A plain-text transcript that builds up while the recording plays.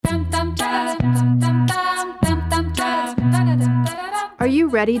Are you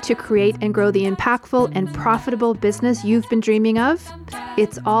ready to create and grow the impactful and profitable business you've been dreaming of?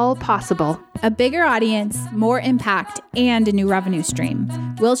 It's all possible. A bigger audience, more impact, and a new revenue stream.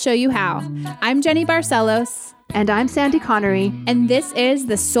 We'll show you how. I'm Jenny Barcelos. And I'm Sandy Connery. And this is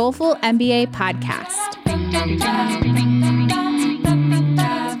the Soulful MBA Podcast.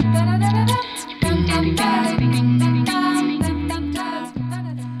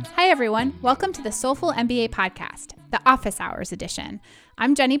 Hi, everyone. Welcome to the Soulful MBA Podcast, the Office Hours edition.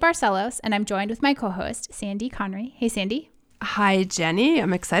 I'm Jenny Barcelos, and I'm joined with my co-host, Sandy Connery. Hey, Sandy. Hi, Jenny.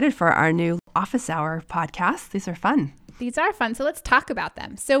 I'm excited for our new Office Hour podcast. These are fun. These are fun, so let's talk about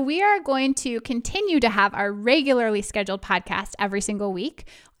them. So we are going to continue to have our regularly scheduled podcast every single week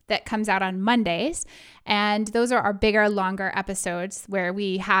that comes out on Mondays. And those are our bigger, longer episodes where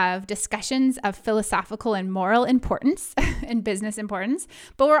we have discussions of philosophical and moral importance and business importance.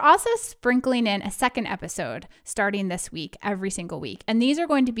 But we're also sprinkling in a second episode starting this week, every single week. And these are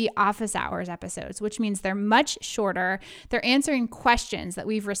going to be office hours episodes, which means they're much shorter. They're answering questions that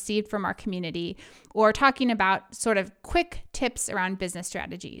we've received from our community or talking about sort of quick tips around business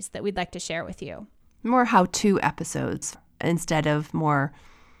strategies that we'd like to share with you. More how-to episodes instead of more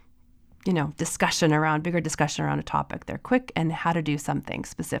bigger discussion around a topic. They're quick and how to do something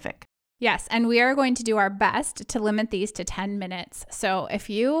specific. Yes, and we are going to do our best to limit these to 10 minutes. So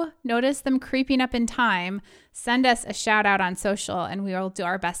if you notice them creeping up in time, send us a shout out on social and we will do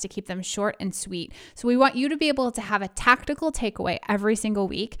our best to keep them short and sweet. So we want you to be able to have a tactical takeaway every single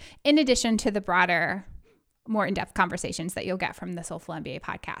week, in addition to the broader, more in-depth conversations that you'll get from the Soulful MBA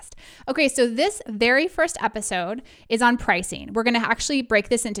podcast. Okay, so this very first episode is on pricing. We're going to actually break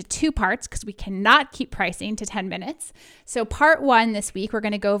this into two parts because we cannot keep pricing to 10 minutes. So part one this week, we're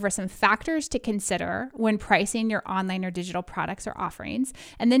going to go over some factors to consider when pricing your online or digital products or offerings.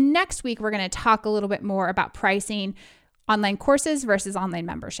 And then next week, we're going to talk a little bit more about pricing online courses versus online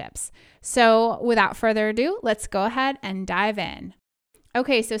memberships. So without further ado, let's go ahead and dive in.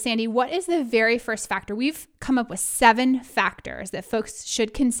 Okay, so Sandy, what is the very first factor? We've come up with 7 factors that folks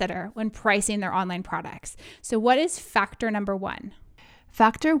should consider when pricing their online products. So what is factor number 1?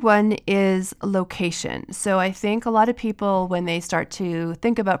 Factor 1 is location. So I think a lot of people, when they start to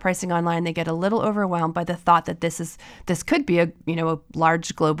think about pricing online, they get a little overwhelmed by the thought that this could be a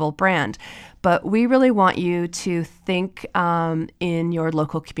large global brand. But we really want you to think in your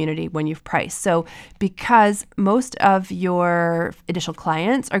local community when you've priced. So because most of your initial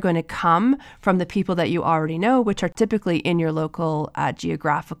clients are going to come from the people that you already know, which are typically in your local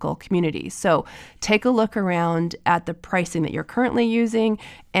geographical community. So take a look around at the pricing that you're currently using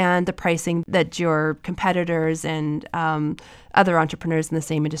and the pricing that your competitors and other entrepreneurs in the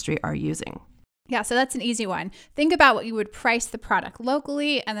same industry are using. Yeah, so that's an easy one. Think about what you would price the product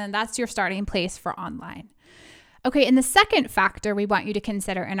locally, and then that's your starting place for online. Okay, and the second factor we want you to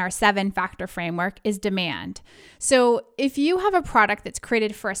consider in our 7-factor framework is demand. So if you have a product that's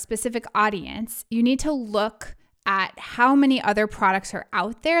created for a specific audience, you need to look at how many other products are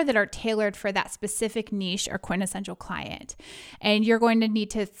out there that are tailored for that specific niche or quintessential client. And you're going to need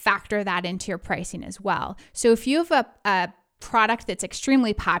to factor that into your pricing as well. So if you have a product that's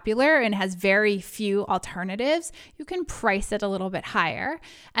extremely popular and has very few alternatives, you can price it a little bit higher.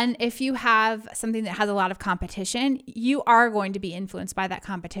 And if you have something that has a lot of competition, you are going to be influenced by that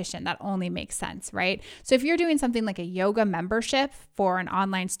competition. That only makes sense, right? So if you're doing something like a yoga membership for an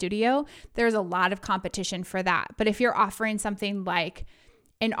online studio, there's a lot of competition for that. But if you're offering something like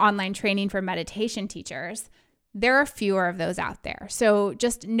an online training for meditation teachers, there are fewer of those out there. So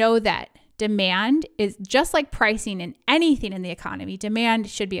just know that demand is just like pricing in anything in the economy. Demand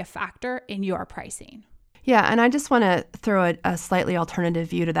should be a factor in your pricing. Yeah, and I just want to throw a slightly alternative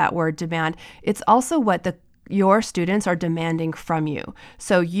view to that word demand. It's also what your students are demanding from you.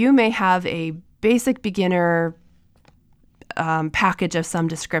 So you may have a basic beginner package of some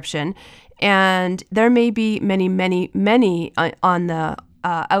description, and there may be many on the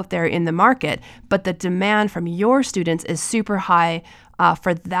out there in the market, but the demand from your students is super high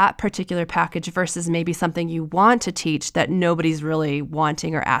for that particular package versus maybe something you want to teach that nobody's really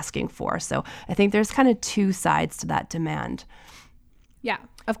wanting or asking for. So I think there's kind of 2 sides to that demand. Yeah,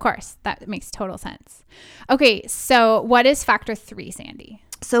 of course. That makes total sense. Okay, so what is factor 3, Sandy?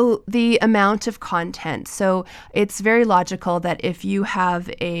 So the amount of content. So it's very logical that if you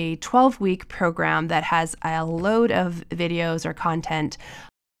have a 12-week program that has a load of videos or content,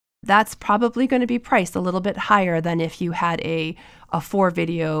 that's probably going to be priced a little bit higher than if you had a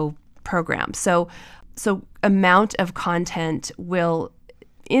 4-video program. So amount of content will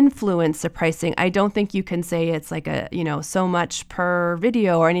influence the pricing. I don't think you can say it's like a, so much per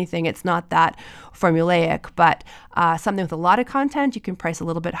video or anything. It's not that formulaic, but something with a lot of content, you can price a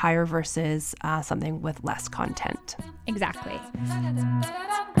little bit higher versus something with less content. Exactly.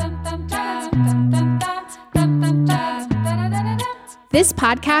 This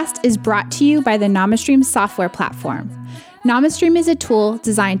podcast is brought to you by the NamaStream software platform. NamaStream is a tool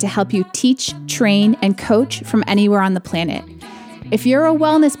designed to help you teach, train, and coach from anywhere on the planet. If you're a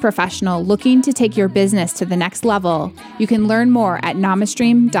wellness professional looking to take your business to the next level, you can learn more at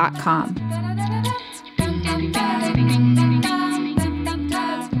namastream.com.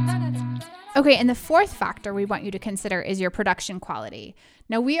 Okay, and the fourth factor we want you to consider is your production quality.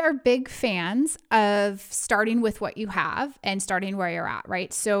 Now, we are big fans of starting with what you have and starting where you're at,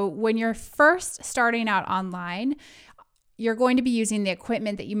 right? So when you're first starting out online, you're going to be using the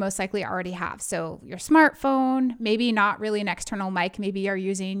equipment that you most likely already have. So your smartphone, maybe not really an external mic, maybe you're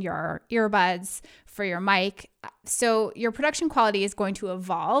using your earbuds for your mic. So your production quality is going to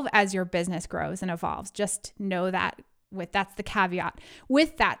evolve as your business grows and evolves. Just know that. That's the caveat.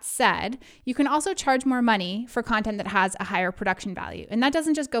 With that said, you can also charge more money for content that has a higher production value. And that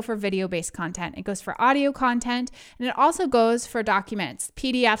doesn't just go for video-based content. It goes for audio content, and it also goes for documents,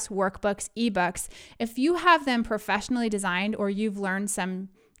 PDFs, workbooks, ebooks. If you have them professionally designed or you've learned some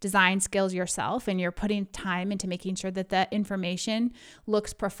design skills yourself and you're putting time into making sure that the information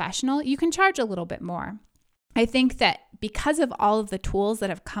looks professional, you can charge a little bit more. I think that because of all of the tools that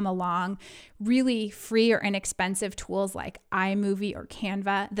have come along, really free or inexpensive tools like iMovie or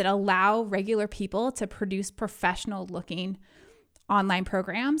Canva that allow regular people to produce professional looking online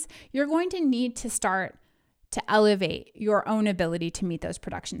programs, you're going to need to start to elevate your own ability to meet those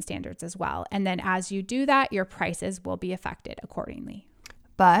production standards as well. And then as you do that, your prices will be affected accordingly.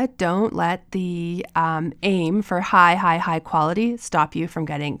 But don't let the aim for high quality stop you from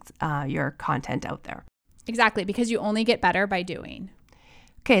getting your content out there. Exactly, because you only get better by doing.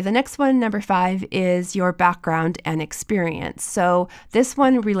 Okay, the next one, number 5, is your background and experience. So this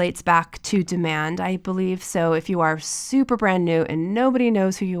one relates back to demand, I believe. So if you are super brand new and nobody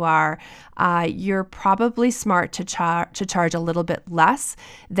knows who you are, you're probably smart to charge a little bit less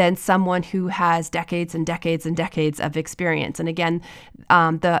than someone who has decades and decades and decades of experience. And again,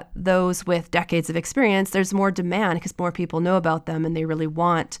 those with decades of experience, there's more demand because more people know about them and they really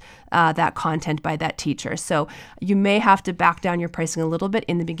want that content by that teacher. So you may have to back down your pricing a little bit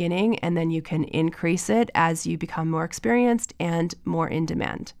in the beginning, and then you can increase it as you become more experienced and more in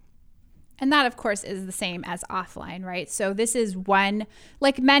demand. And that, of course, is the same as offline, right? So this is one,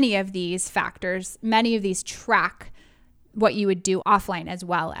 like many of these factors, many of these track what you would do offline as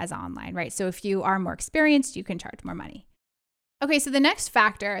well as online, right? So if you are more experienced, you can charge more money. Okay, so the next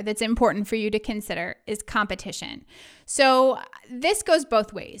factor that's important for you to consider is competition. So this goes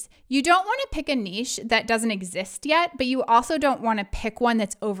both ways. You don't want to pick a niche that doesn't exist yet, but you also don't want to pick one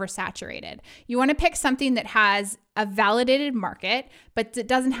that's oversaturated. You want to pick something that has a validated market, but that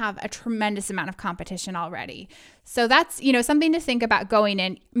doesn't have a tremendous amount of competition already. So that's, something to think about going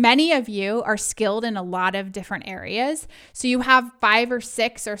in. Many of you are skilled in a lot of different areas. So you have 5 or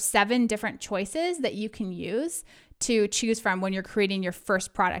 6 or 7 different choices that you can use to choose from when you're creating your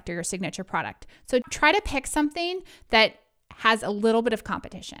first product or your signature product. So try to pick something that has a little bit of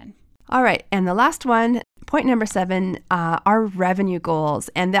competition. All right. And the last one, point number 7, are revenue goals.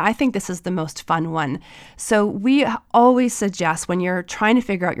 And I think this is the most fun one. So we always suggest when you're trying to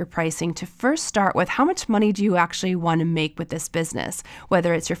figure out your pricing to first start with how much money do you actually want to make with this business,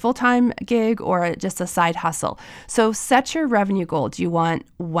 whether it's your full-time gig or just a side hustle. So set your revenue goal. Do you want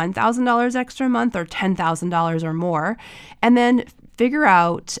 $1,000 extra a month or $10,000 or more? And then figure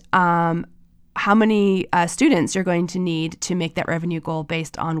out how many students you're going to need to make that revenue goal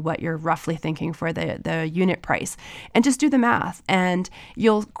based on what you're roughly thinking for the unit price. And just do the math. And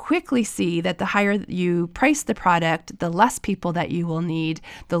you'll quickly see that the higher you price the product, the less people that you will need.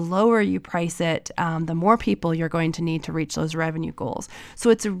 The lower you price it, the more people you're going to need to reach those revenue goals. So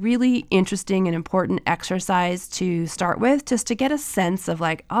it's a really interesting and important exercise to start with, just to get a sense of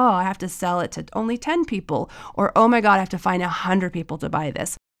like, oh, I have to sell it to only 10 people, or oh my God, I have to find 100 people to buy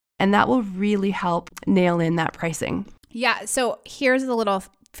this. And that will really help nail in that pricing. Yeah. So here's a little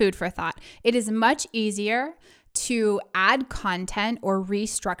food for thought. It is much easier to add content or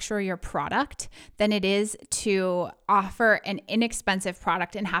restructure your product than it is to offer an inexpensive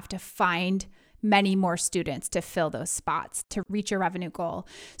product and have to find many more students to fill those spots to reach your revenue goal.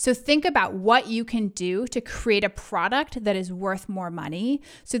 So think about what you can do to create a product that is worth more money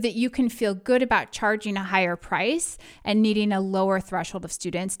so that you can feel good about charging a higher price and needing a lower threshold of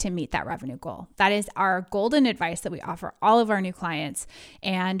students to meet that revenue goal. That is our golden advice that we offer all of our new clients,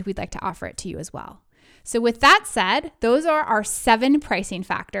 and we'd like to offer it to you as well. So with that said, those are our 7 pricing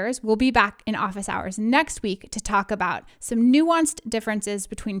factors. We'll be back in office hours next week to talk about some nuanced differences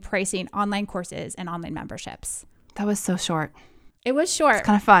between pricing online courses and online memberships. That was so short. It was short. It's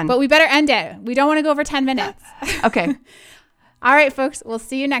kind of fun. But we better end it. We don't want to go over 10 minutes. Okay. All right, folks. We'll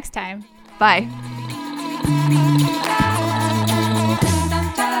see you next time. Bye.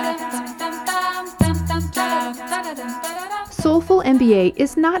 Soulful MBA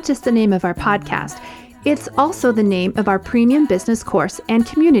is not just the name of our podcast. It's also the name of our premium business course and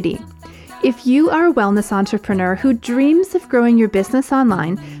community. If you are a wellness entrepreneur who dreams of growing your business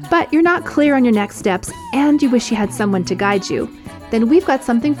online, but you're not clear on your next steps and you wish you had someone to guide you, then we've got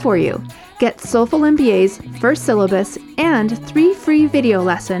something for you. Get Soulful MBA's first syllabus and 3 free video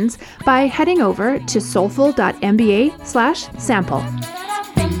lessons by heading over to soulful.mba/sample.